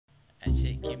That's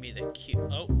it. Give me the cube.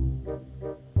 Oh,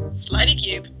 Slidey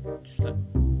cube. just like,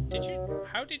 did you?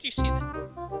 How did you see that?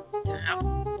 Tab.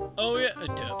 Oh yeah, a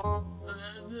dub.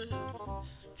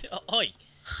 Oi.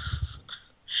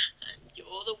 And you're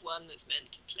the one that's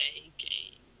meant to play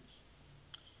games.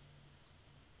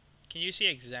 Can you see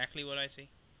exactly what I see?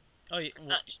 Oh, yeah.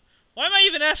 Uh, Why am I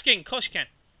even asking? Of course you can.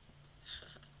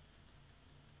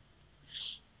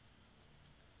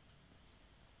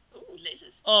 Ooh,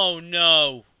 lasers. Oh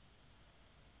no.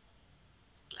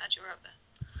 Glad you're up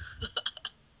there.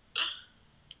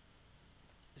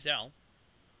 Zal,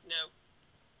 No.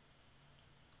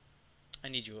 I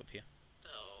need you up here.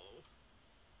 Oh.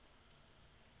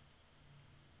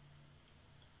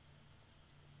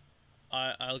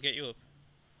 I'll get you up.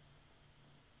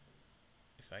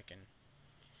 If I can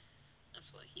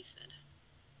That's what he said.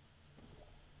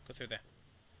 go through there.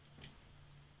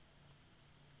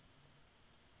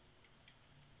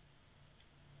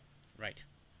 Right.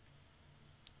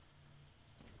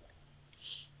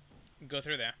 Go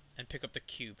through there and pick up the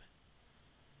cube.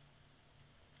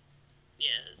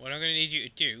 Yes. What I'm going to need you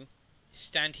to do is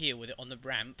stand here with it on the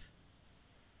ramp.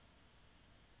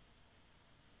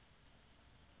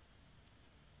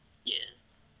 Yes.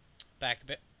 Back a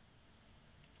bit.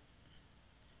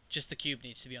 Just the cube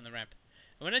needs to be on the ramp.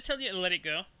 And when I tell you to let it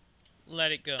go,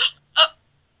 let it go. Oh!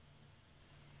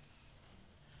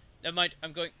 Never mind,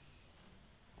 I'm going...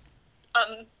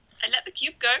 I let the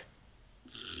cube go.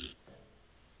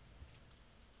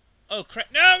 Oh crap,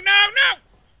 no, no, no!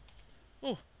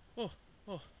 Oh, oh,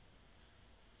 oh.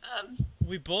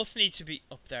 We both need to be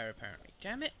up there apparently.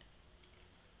 Damn it.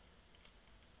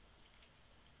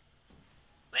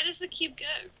 Where does the cube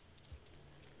go?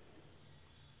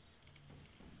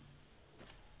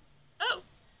 Oh,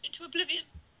 into oblivion.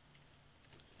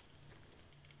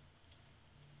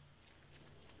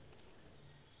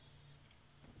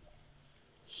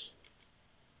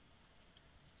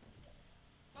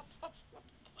 What?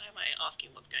 Why am I asking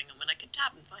what's going on when I can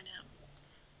tab and find out?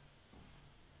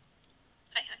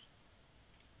 Hi.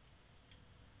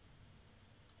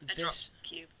 I dropped the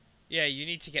cube. Yeah, you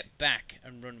need to get back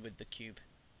and run with the cube.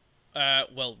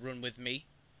 Well, run with me.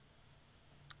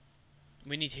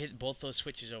 We need to hit both those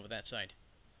switches over that side.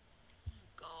 Oh,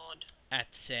 God.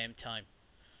 At the same time.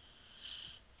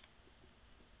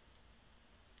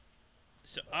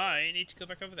 So I need to go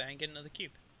back over there and get another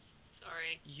cube.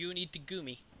 Sorry. You need to goo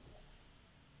me.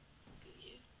 Goo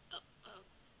you. Oh.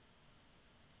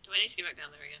 Do I need to get back down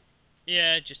there again?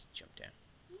 Yeah, just jump down.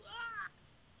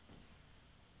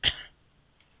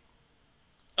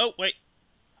 Oh, wait.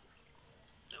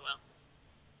 Oh, well.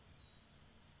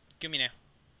 Goo me now.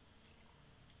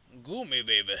 Goo me,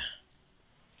 baby.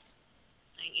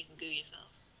 I think you can goo yourself.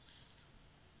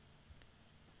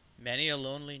 Many a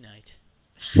lonely night.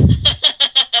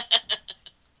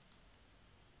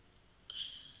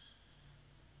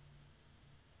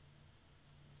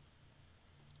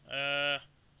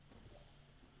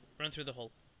 Run through the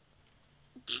hole.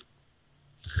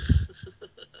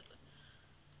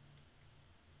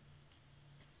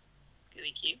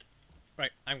 Gooey cube.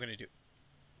 Right, I'm gonna do it.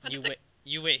 What You the- wait.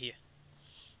 You wait here.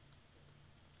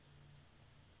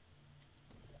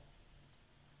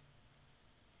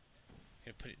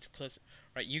 Gonna put it close.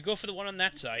 Right, you go for the one on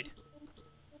that side.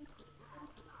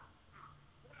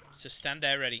 So stand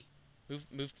there, ready.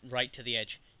 Move right to the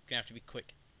edge. You're gonna have to be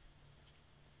quick.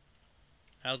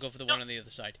 I'll go for the one on the other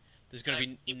side. There's gonna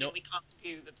be no. We can't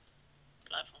goo the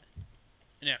platform.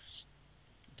 No.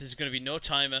 There's gonna be no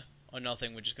timer or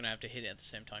nothing. We're just gonna have to hit it at the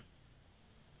same time.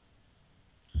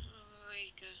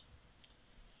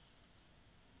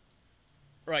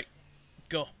 Right,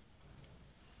 go.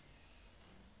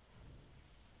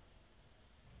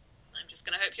 I'm just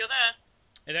gonna hope you're there.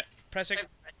 Hey there, pressing. Oh,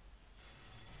 right.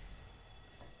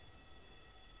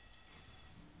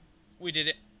 We did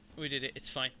it. We did it. It's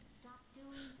fine. Stop doing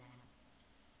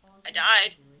that. All I you died.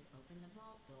 have to do is open the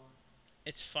vault door.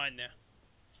 It's fine now.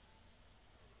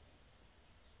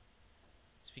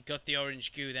 So we got the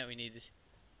orange goo that we needed.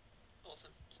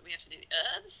 Awesome. So we have to do the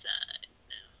other side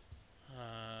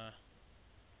now.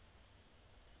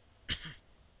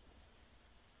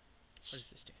 What does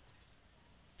this do?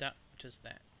 That does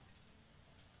that.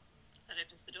 That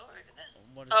opens the door over there.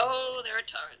 What is Oh, there are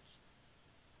turrets.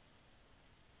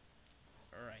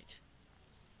 that? Right.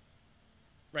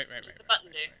 Right. What does the button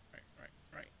do? Right.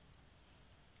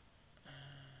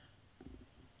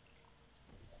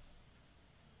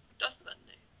 What does the button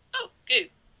do? Oh, goo.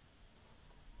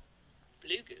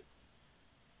 Blue goo.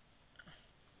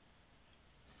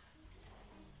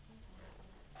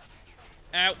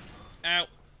 Ow. Ow.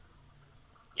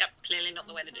 Yep, clearly not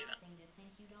the way to do that. Something to think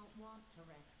you don't want to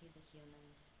rescue. rescue the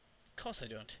humans. Of course I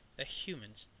don't. They're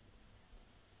humans.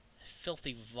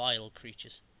 Filthy, vile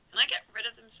creatures. Can I get rid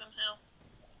of them somehow?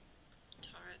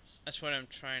 Turrets. That's what I'm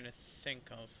trying to think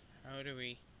of. How do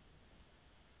we...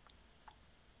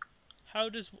 How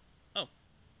does... Oh. I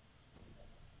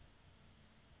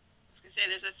was gonna say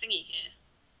there's a thingy here.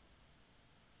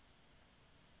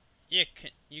 Yeah,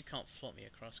 you can't float me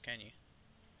across, can you?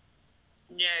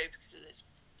 No, because of this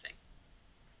thing.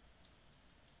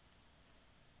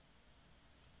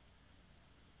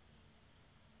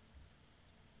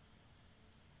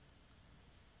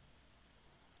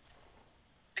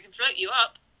 I can float you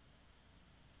up.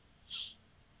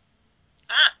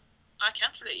 Ah! I can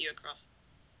float you across.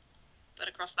 But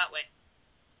across that way.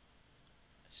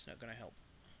 It's not gonna help.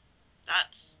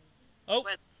 That's Oh!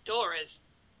 where the door is.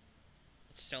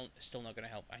 It's still not gonna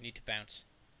help. I need to bounce.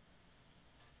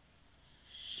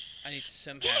 I need to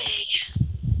somehow... Yay!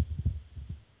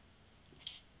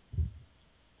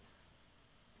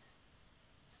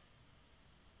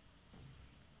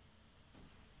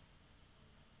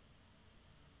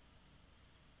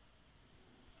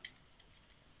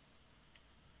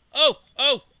 Oh!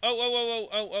 Oh! Oh! Oh! Oh!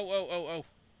 Oh! Oh! Oh! Oh!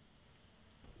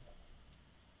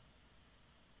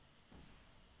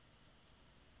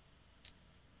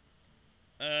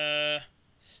 Oh!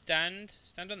 Stand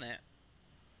on that.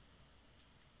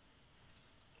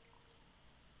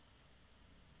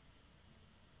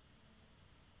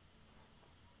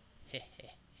 Heh heh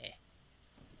heh.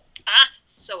 Ah!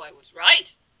 So I was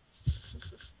right.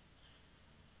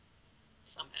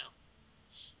 Somehow.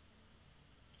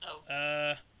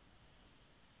 Oh.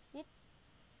 Whoop.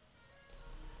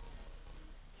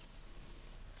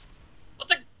 What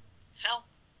the hell?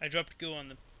 I dropped goo on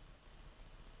them.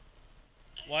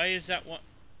 Why is that one?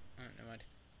 Oh, never mind.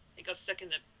 It got stuck in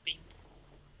the beam.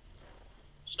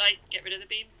 Should I get rid of the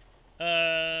beam?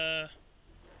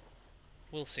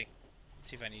 We'll see.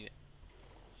 See if I need it.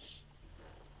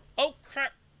 Oh,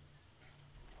 crap!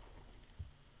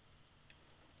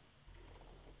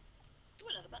 Do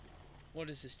another button. What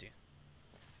does this do?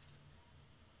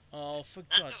 Oh, for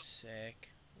Stand God's up.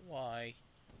 sake. Why?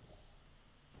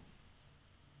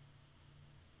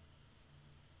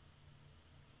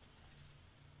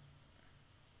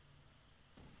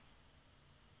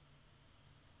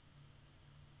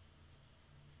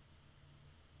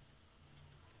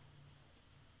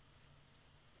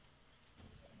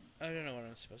 I don't know what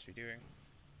I'm supposed to be doing.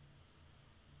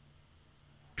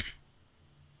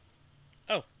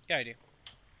 Oh, yeah, I do.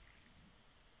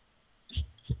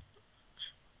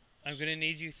 I'm gonna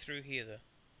need you through here, though.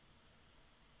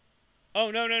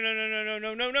 Oh, no, no, no, no, no,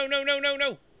 no, no, no, no, no, no, no,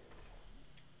 no!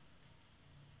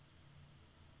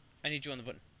 I need you on the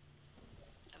button.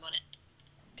 I'm on it.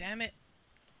 Damn it.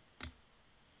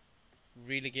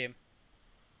 Really, game.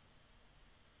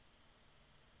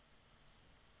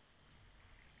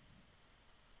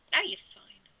 Now you're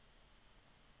fine.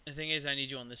 The thing is, I need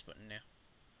you on this button now.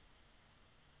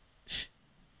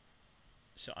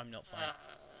 So I'm not fine.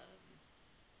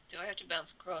 Do I have to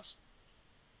bounce across?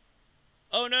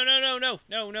 Oh, no, no, no, no,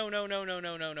 no, no, no, no, no,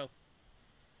 no, no, no.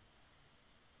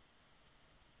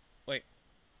 Wait.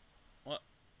 What?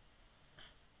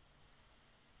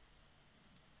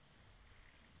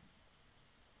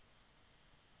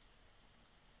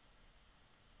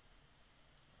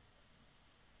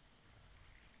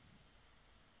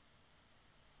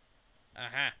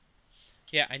 Aha.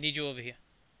 Yeah, I need you over here.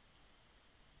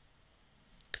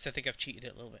 Because I think I've cheated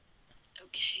it a little bit.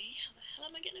 Okay, how the hell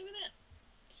am I getting over there?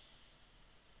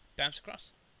 Bounce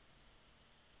across.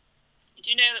 Did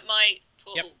you know that my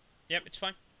portal Yep, it's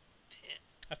fine. pit?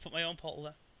 I've put my own portal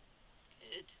there.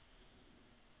 Good.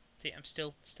 See, I'm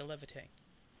still levitating.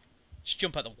 Just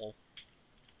jump at the wall.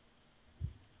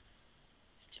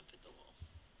 Let's jump at the wall.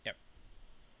 Yep.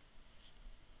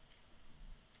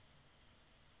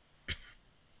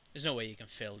 There's no way you can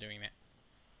fail doing that.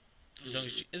 As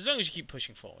long as you keep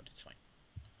pushing forward, it's fine.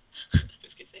 I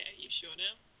was gonna say, are you sure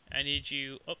now? I need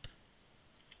you up.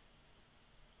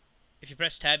 If you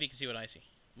press tab, you can see what I see.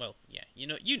 Well, yeah, you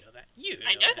know that.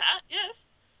 I know that, yes.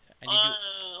 I need you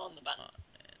On the button.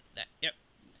 that. Yep.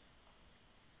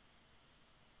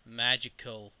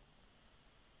 Magical.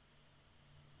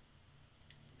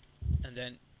 And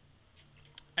then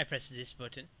I press this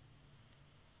button.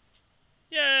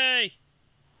 Yay!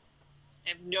 I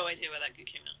have no idea where that goo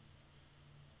came out.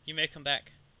 You may come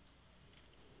back.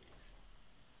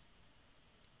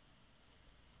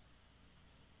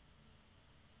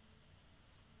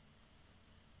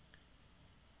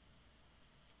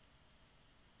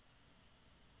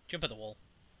 Jump at the wall.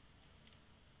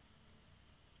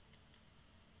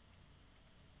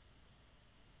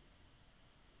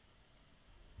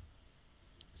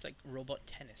 It's like robot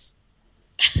tennis.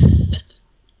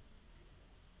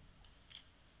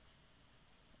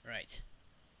 Right.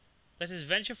 Let us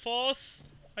venture forth,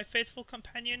 my faithful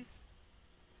companion.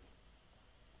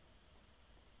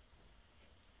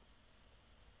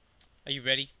 Are you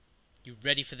ready? You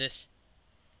ready for this?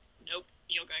 Nope,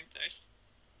 you're going first.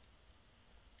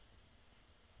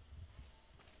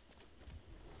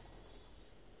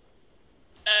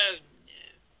 Oh no.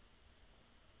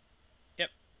 Yep.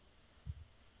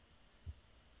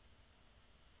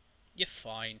 You're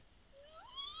fine.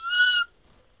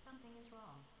 Something is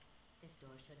wrong. This door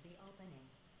should be opening.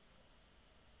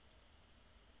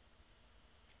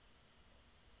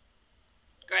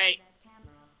 Great. Is that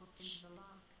camera hooked into the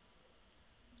lock?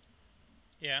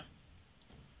 Yeah.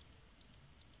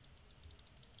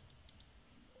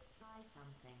 Try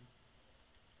something.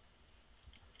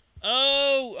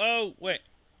 Oh, wait.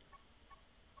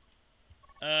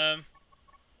 You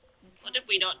What can't did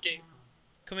we get not out do? now.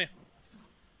 Come here.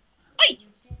 Oi! You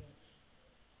did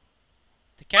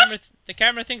it. The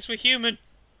camera thinks we're human.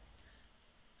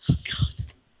 Oh god.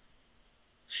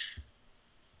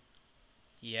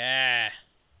 Yeah.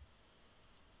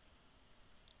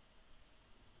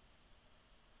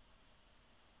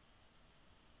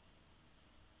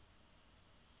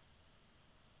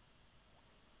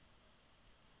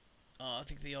 Oh, I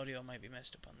think the audio might be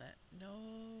messed up on that. No.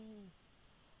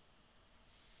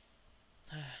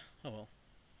 Oh well.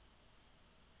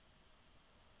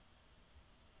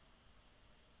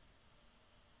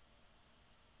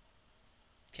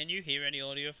 Can you hear any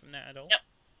audio from that at all? Yep,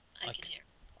 I I can hear.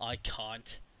 I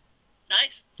can't.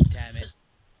 Nice. Damn it.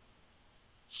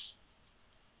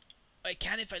 I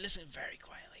can if I listen very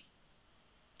quietly.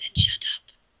 Then shut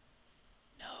up.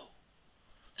 No.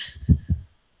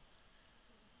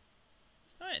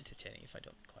 It's not entertaining if I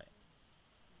don't be quiet.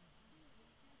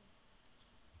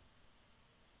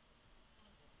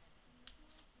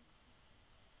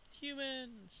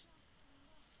 Humans.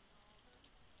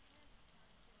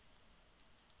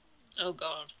 Oh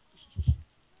god.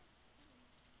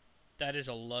 That is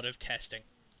a lot of testing.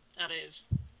 That is.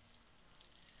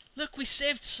 Look, we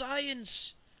saved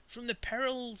science from the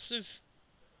perils of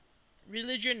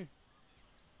religion.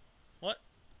 What?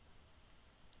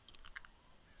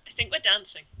 I think we're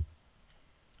dancing.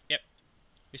 Yep.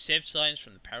 We saved science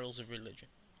from the perils of religion.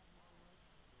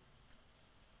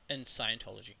 And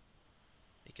Scientology.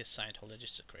 Because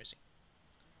Scientologists are crazy.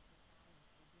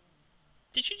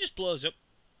 Did she just blow us up?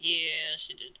 Yeah,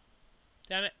 she did.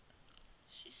 Damn it.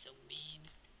 She's so mean.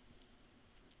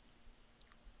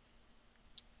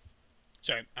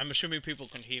 Sorry, I'm assuming people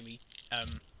can hear me.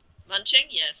 Munching?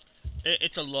 Yes.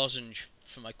 It's a lozenge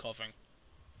for my coughing.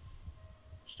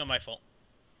 It's not my fault.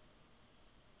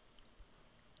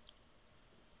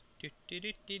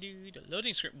 The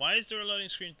loading screen. Why is there a loading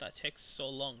screen that takes so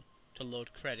long to load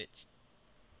credits?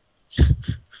 Let's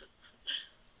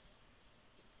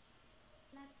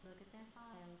look at their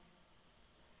files.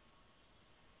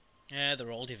 Yeah,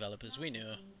 they're all developers, we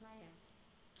know.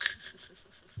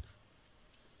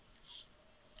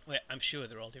 Wait, I'm sure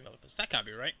they're all developers. That can't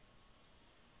be right.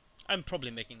 I'm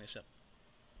probably making this up.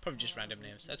 Probably just random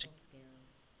names. That's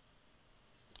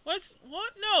what?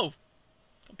 What? No.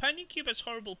 Companion Cube has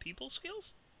horrible people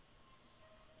skills.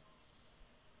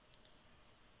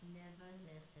 Never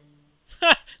listens.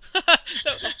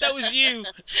 that was you.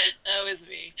 That was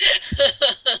me.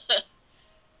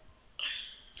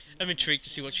 I'm intrigued to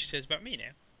see what she says about me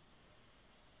now.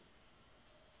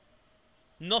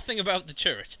 Nothing about the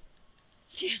turret.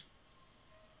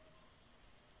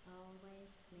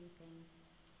 Always sleeping.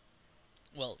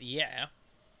 Well, yeah.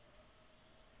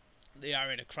 They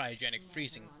are in a cryogenic Never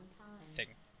freezing on time.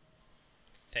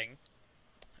 thing.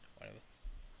 Whatever.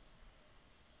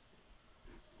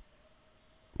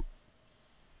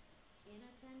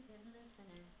 Inattentive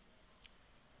listener.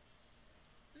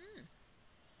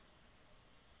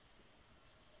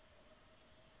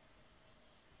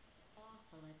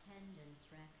 Awful attendance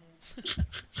record.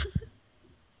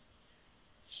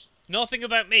 Nothing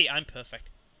about me. I'm perfect.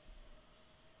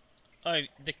 Oh,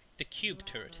 the cube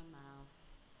turret.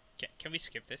 Blabbermouth. Can we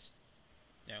skip this?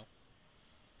 No.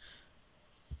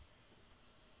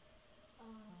 Oh,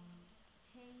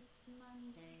 hates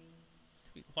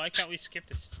Mondays. Why can't we skip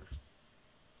this?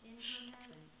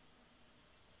 Incoherent.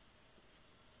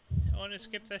 I want to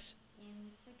skip this.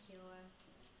 Insecure.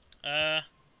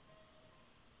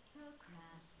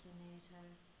 Procrastinator.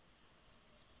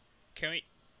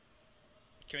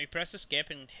 Can we press escape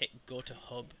and hit go to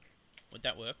hub? Would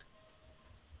that work?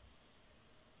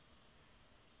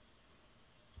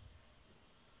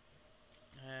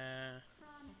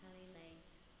 Chronically late.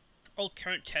 all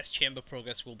current test chamber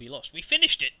progress will be lost. We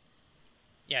finished it!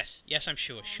 Yes, yes, I'm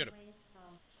sure. Shut up. Always so.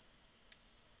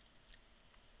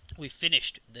 We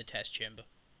finished the test chamber.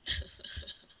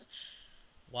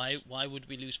 Why would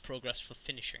we lose progress for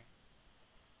finishing?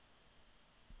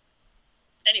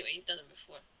 Anyway, you've done them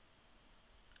before.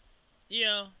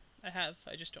 Yeah, I have.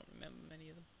 I just don't remember many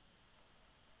of them.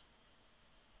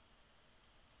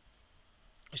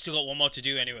 We still got one more to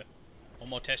do anyway. One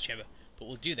more test chamber. But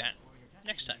we'll do that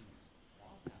next time.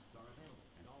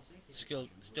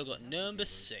 Still got number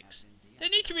 6. They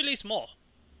need to release more.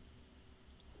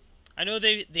 I know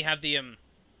they have the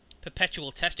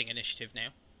perpetual testing initiative now.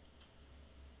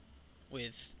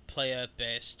 With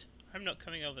player-based. I'm not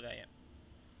coming over there yet.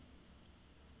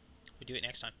 We'll do it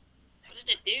next time. What does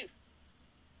it do?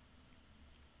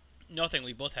 Nothing,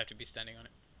 we both have to be standing on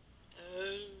it.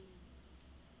 Oh.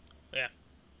 Yeah.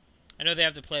 I know they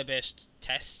have the player-based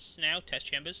tests now, test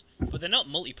chambers, but they're not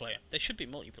multiplayer. They should be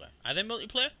multiplayer. Are they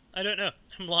multiplayer? I don't know.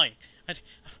 I'm lying. I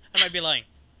might be lying.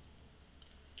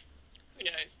 Who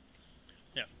knows?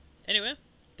 Yeah. Anyway,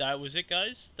 that was it,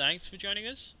 guys. Thanks for joining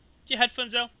us. You had fun,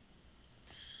 Zell?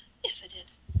 Yes, I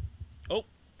did. Oh,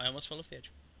 I almost fell off the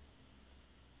edge.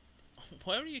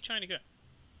 Where are you trying to go?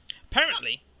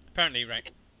 Apparently,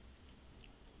 right,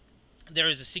 there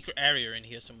is a secret area in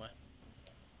here somewhere.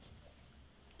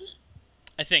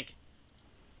 I think.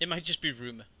 It might just be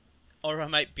rumour. Or I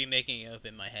might be making it up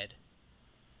in my head.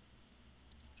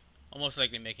 Almost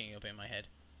likely making it up in my head.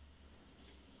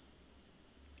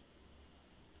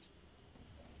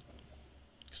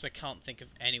 Because I can't think of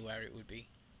anywhere it would be.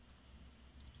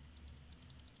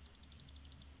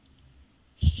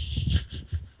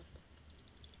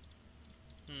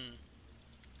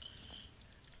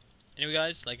 Anyway,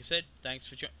 guys, like I said, thanks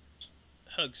for joining.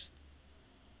 Hugs.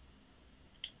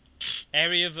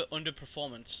 Area of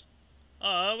underperformance.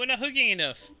 Oh, we're not hugging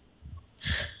enough.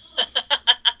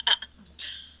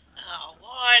 Oh,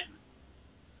 what?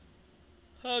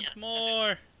 Hug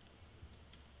more.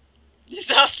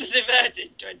 Disasters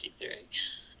averted, 23. I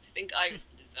think I was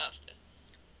the disaster.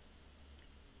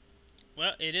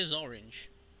 Well, it is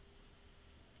orange.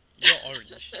 You're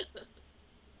orange.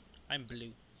 I'm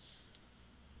blue.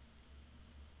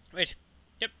 Wait.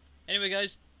 Yep. Anyway,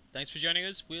 guys, thanks for joining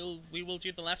us. We will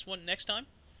do the last one next time.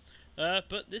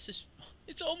 But this is...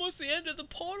 It's almost the end of the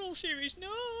Portal series.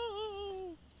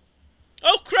 No!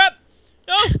 Oh, crap!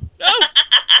 No! No!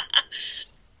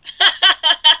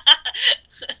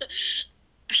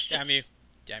 Damn you.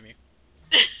 Damn you.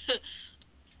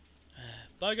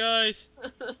 Bye, guys.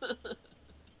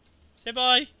 Say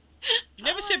bye. You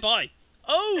never say bye.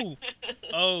 Oh!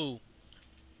 Oh.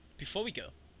 Before we go,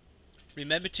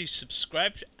 remember to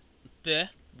subscribe to the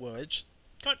words.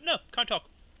 Can't talk.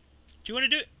 Do you want to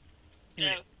do it?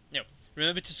 No. No.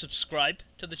 Remember to subscribe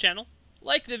to the channel,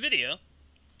 like the video,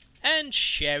 and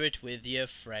share it with your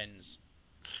friends.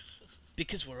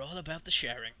 Because we're all about the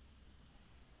sharing.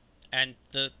 And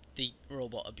the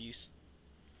robot abuse.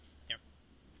 Yeah.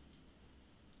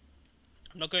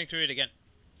 I'm not going through it again.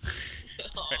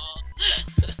 Right.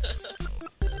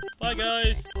 Bye,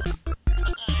 guys.